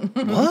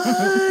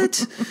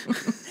 What?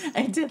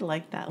 I did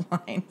like that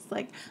line. It's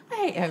like, I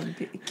hate having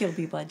to kill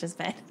people I just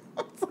fed.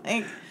 It's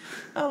like,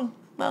 oh,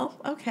 well,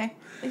 okay.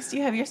 At least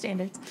you have your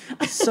standards.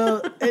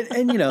 So,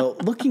 and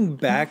looking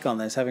back on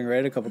this, having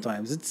read it a couple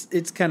times,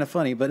 it's kind of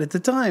funny. But at the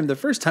time, the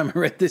first time I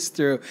read this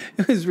through,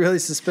 it was really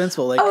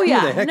suspenseful. Like, who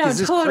the heck is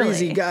this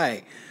crazy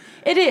guy?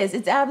 It is.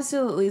 It's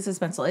absolutely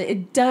suspenseful.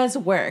 It does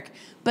work.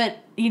 But,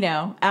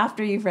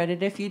 after you've read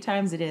it a few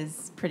times, it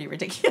is pretty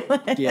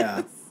ridiculous.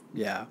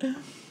 Yeah.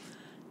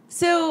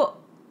 So,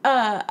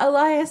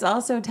 Elyas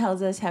also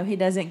tells us how he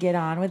doesn't get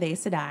on with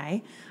Aes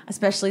Sedai,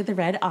 especially the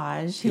Red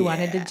Aj, who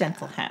wanted to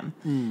gentle him.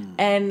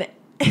 And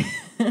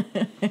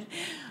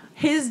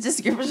his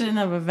description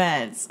of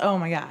events, oh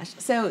my gosh.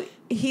 So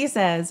he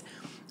says,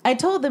 I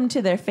told them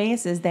to their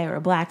faces they were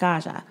Black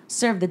Aja.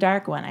 Serve the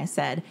Dark One, I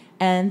said.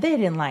 And they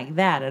didn't like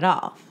that at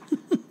all.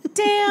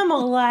 Damn,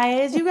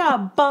 Elyas, you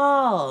got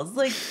balls.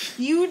 Like,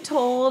 you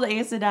told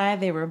Aes Sedai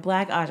they were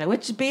Black Aja,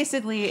 which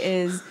basically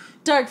is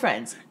Dark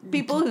Friends.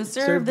 People who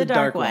serve the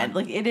Dark One.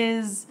 Like, it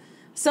is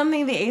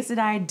something the Aes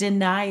Sedai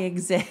deny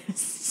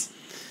exists.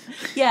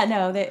 Yeah,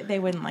 no, they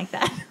wouldn't like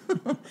that.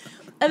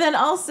 And then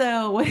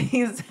also what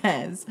he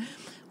says,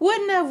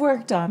 wouldn't have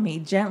worked on me,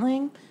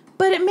 gentling,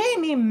 but it made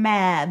me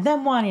mad,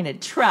 them wanting to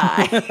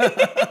try.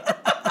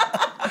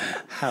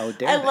 How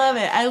dare I they? love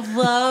it. I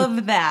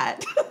love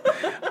that.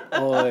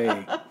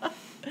 Oy.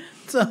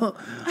 So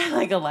I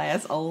like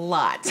Elyas a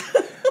lot.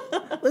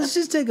 let's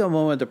just take a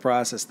moment to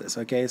process this,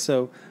 okay?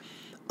 So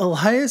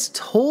Elyas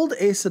told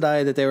Aes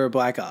Sedai that they were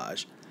Black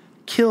Aj,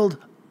 killed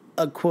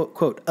a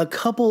quote, a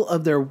couple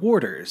of their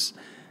warders,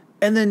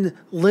 and then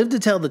lived to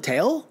tell the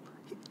tale?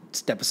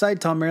 Step aside,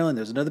 Tom Maryland.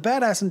 There's another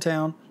badass in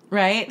town.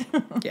 Right?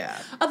 Yeah.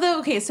 Although,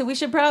 okay, so we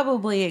should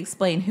probably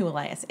explain who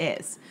Elyas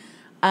is.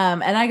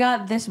 And I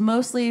got this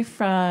mostly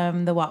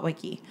from the Wat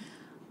Wiki.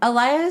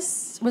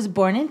 Elyas was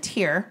born in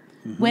Tyr,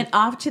 went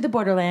off to the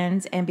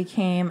borderlands, and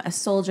became a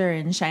soldier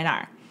in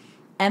Shinar.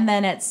 And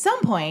then at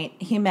some point,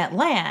 he met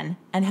Lan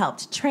and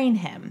helped train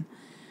him.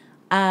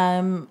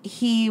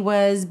 He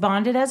was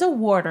bonded as a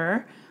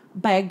warder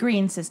by a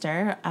green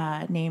sister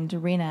named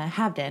Rena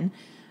Havden,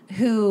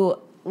 who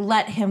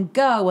let him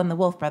go when the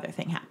Wolfbrother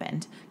thing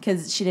happened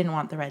because she didn't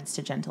want the Reds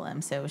to gentle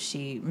him, so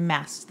she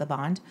masked the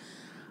bond.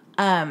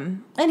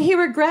 And he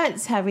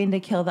regrets having to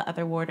kill the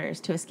other warders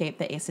to escape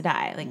the Aes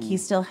Sedai. Like, he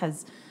still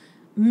has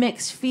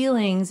mixed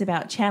feelings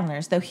about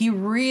Chandler's, though he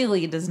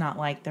really does not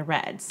like the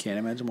Reds. Can't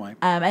imagine why.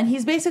 And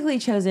he's basically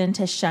chosen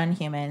to shun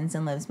humans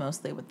and lives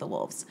mostly with the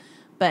wolves.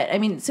 But, I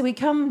mean, so he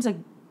comes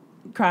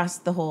across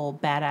the whole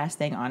badass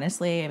thing,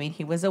 honestly. I mean,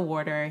 he was a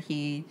warder.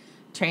 He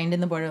trained in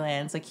the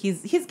borderlands. Like,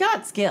 he's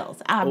got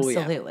skills.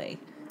 Absolutely.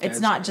 Oh, yeah. It's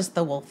not just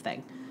the wolf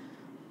thing.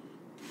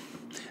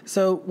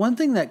 So one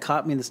thing that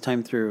caught me this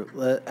time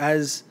through,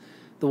 as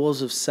the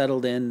wolves have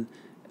settled in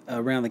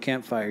around the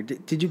campfire,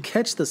 did you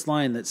catch this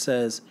line that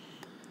says,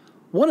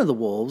 one of the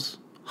wolves,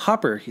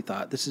 Hopper, he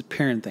thought, this is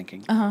Perrin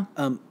thinking,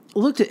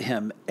 looked at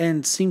him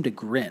and seemed to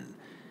grin.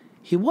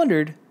 He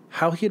wondered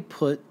how he had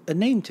put a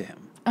name to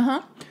him.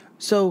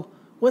 So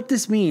what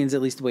this means,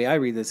 at least the way I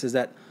read this, is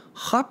that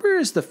Hopper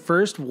is the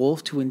first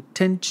wolf to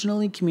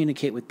intentionally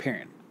communicate with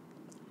Perrin.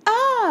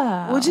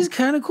 Which is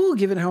kind of cool,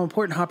 given how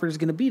important Hopper is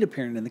going to be to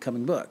Perrin in the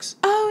coming books.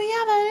 Oh,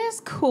 yeah, that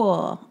is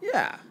cool.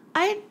 Yeah.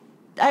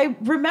 I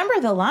remember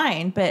the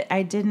line, but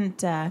I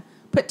didn't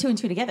put two and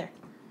two together.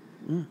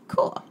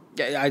 Cool.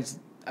 Yeah,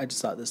 I just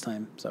saw it this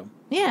time, so.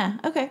 Yeah,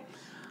 okay.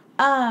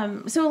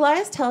 So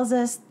Elyas tells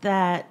us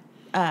that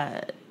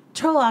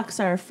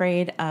Trollocs are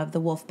afraid of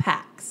the wolf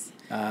packs.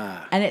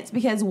 And it's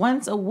because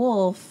once a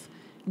wolf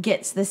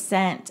gets the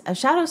scent of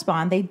shadow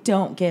spawn, they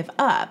don't give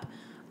up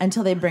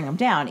until they bring them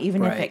down,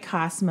 even if it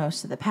costs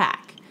most of the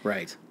pack.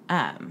 Right.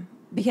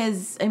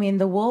 Because, I mean,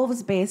 the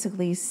wolves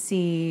basically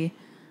see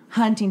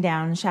hunting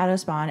down shadow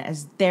spawn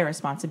as their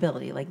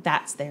responsibility. Like,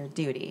 that's their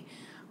duty.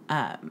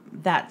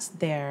 That's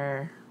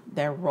their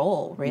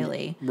role,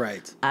 really.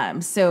 Right.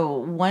 So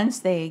once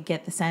they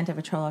get the scent of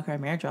a Trolloc or a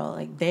Myrddraal,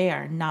 like, they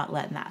are not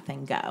letting that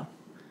thing go.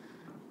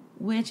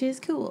 Which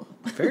is cool.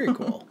 Very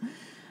cool.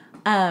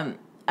 All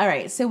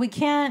right, so we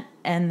can't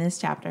end this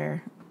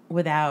chapter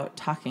without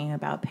talking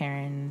about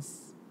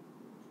Perrin's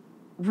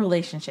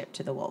relationship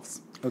to the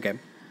wolves. Okay.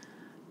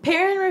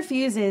 Perrin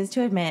refuses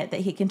to admit that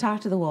he can talk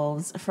to the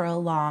wolves for a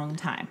long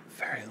time.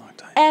 Very long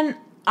time. And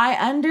I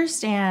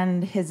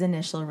understand his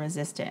initial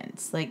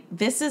resistance. Like,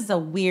 this is a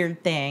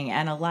weird thing,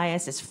 and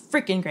Elyas is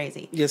freaking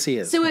crazy. Yes, he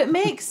is. So it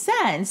makes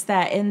sense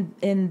that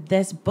in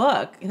this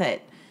book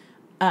that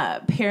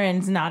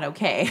Perrin's not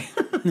okay.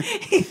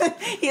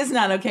 he is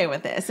not okay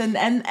with this, and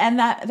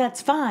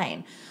that's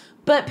fine.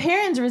 But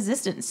Perrin's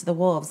resistance to the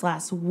wolves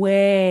lasts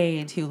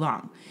way too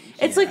long.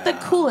 It's like the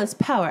coolest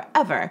power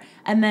ever.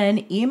 And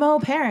then emo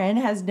Perrin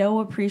has no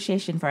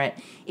appreciation for it,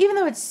 even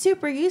though it's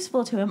super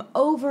useful to him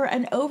over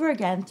and over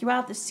again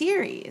throughout the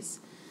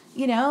series.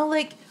 You know,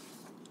 like,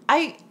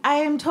 I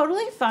am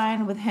totally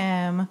fine with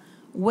him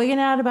wigging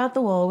out about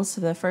the wolves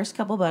for the first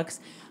couple books.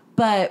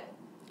 But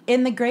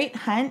in The Great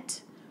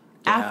Hunt,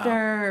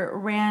 after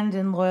Rand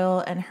and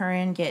Loyal and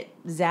Hurin get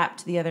zapped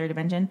to the other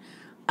dimension,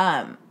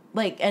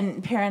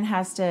 and Perrin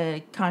has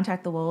to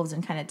contact the wolves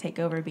and kind of take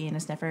over being a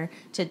sniffer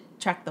to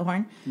track the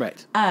horn.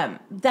 Right.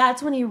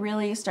 That's when he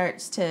really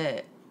starts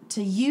to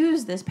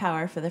use this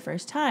power for the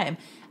first time.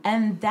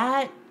 And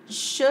that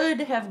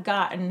should have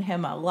gotten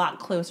him a lot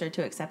closer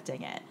to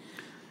accepting it.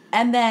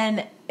 And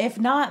then, if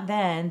not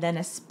then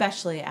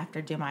especially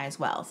after Dumai's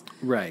Wells.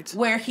 Right.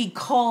 Where he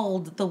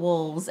called the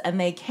wolves and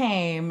they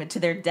came to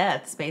their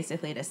deaths,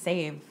 basically, to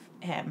save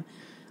him.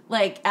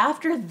 Like,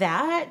 after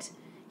that,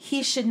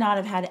 he should not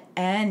have had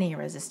any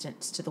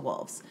resistance to the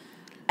wolves.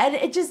 And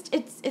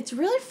it's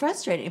really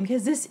frustrating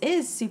because this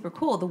is super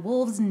cool. The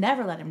wolves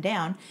never let him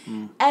down.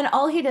 And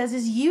all he does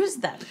is use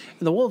them.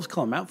 And the wolves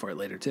call him out for it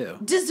later, too.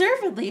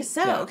 Deservedly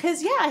so.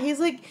 Because,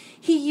 he's like,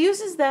 he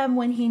uses them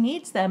when he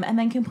needs them and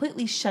then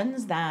completely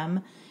shuns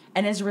them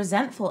and is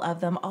resentful of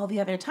them all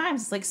the other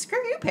times. It's like, screw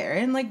you,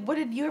 Perrin. Like, what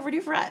did you ever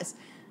do for us?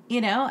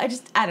 You know?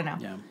 I don't know.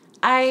 Yeah.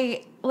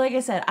 Like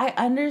I said, I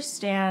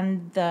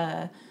understand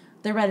the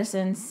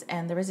reticence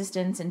and the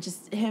resistance and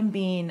just him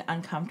being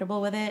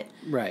uncomfortable with it.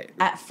 Right.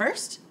 At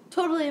first,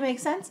 totally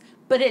makes sense,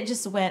 but it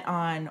just went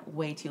on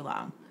way too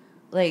long.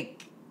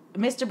 Like,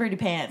 Mr. Broody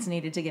Pants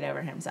needed to get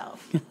over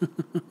himself.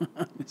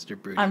 Mr.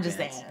 Broody I'm Pants. just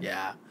saying.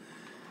 Yeah.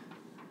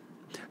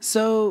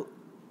 So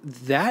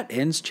that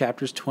ends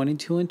chapters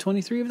 22 and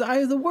 23 of The Eye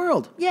of the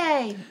World.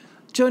 Yay!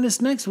 Join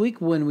us next week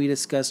when we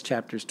discuss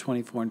chapters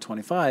 24 and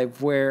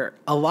 25, where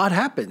a lot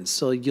happens,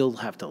 so you'll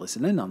have to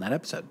listen in on that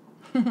episode.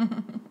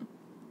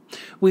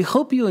 We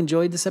hope you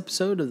enjoyed this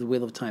episode of the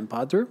Wheel of Time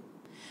Pod-Thru.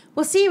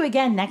 We'll see you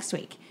again next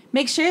week.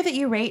 Make sure that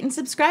you rate and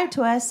subscribe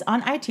to us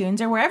on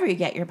iTunes or wherever you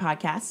get your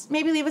podcasts.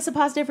 Maybe leave us a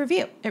positive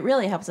review. It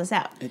really helps us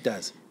out. It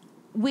does.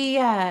 We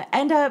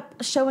end up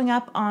showing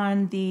up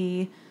on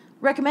the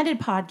recommended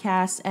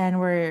podcasts,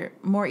 and we're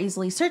more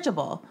easily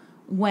searchable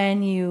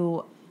when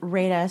you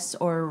rate us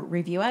or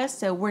review us.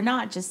 So we're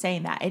not just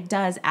saying that. It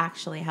does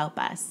actually help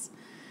us.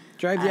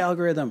 Drive the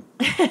algorithm.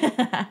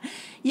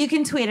 You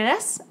can tweet at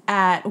us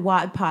at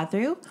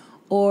Pod-Thru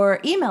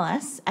or email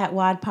us at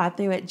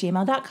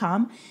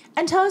wadpodthru@gmail.com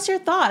and tell us your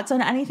thoughts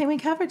on anything we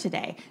covered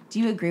today. Do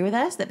you agree with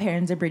us that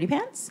Perrin's a broody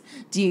pants?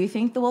 Do you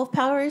think the wolf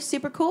power is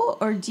super cool?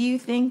 Or do you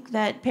think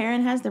that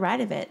Perrin has the right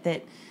of it,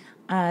 that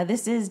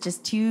this is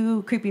just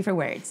too creepy for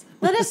words?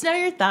 Let us know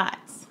your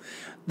thoughts.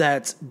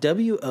 That's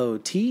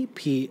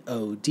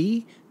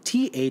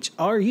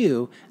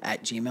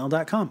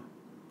WOTPODTHRU@gmail.com.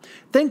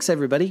 Thanks,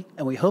 everybody,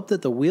 and we hope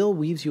that the wheel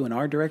weaves you in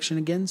our direction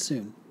again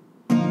soon.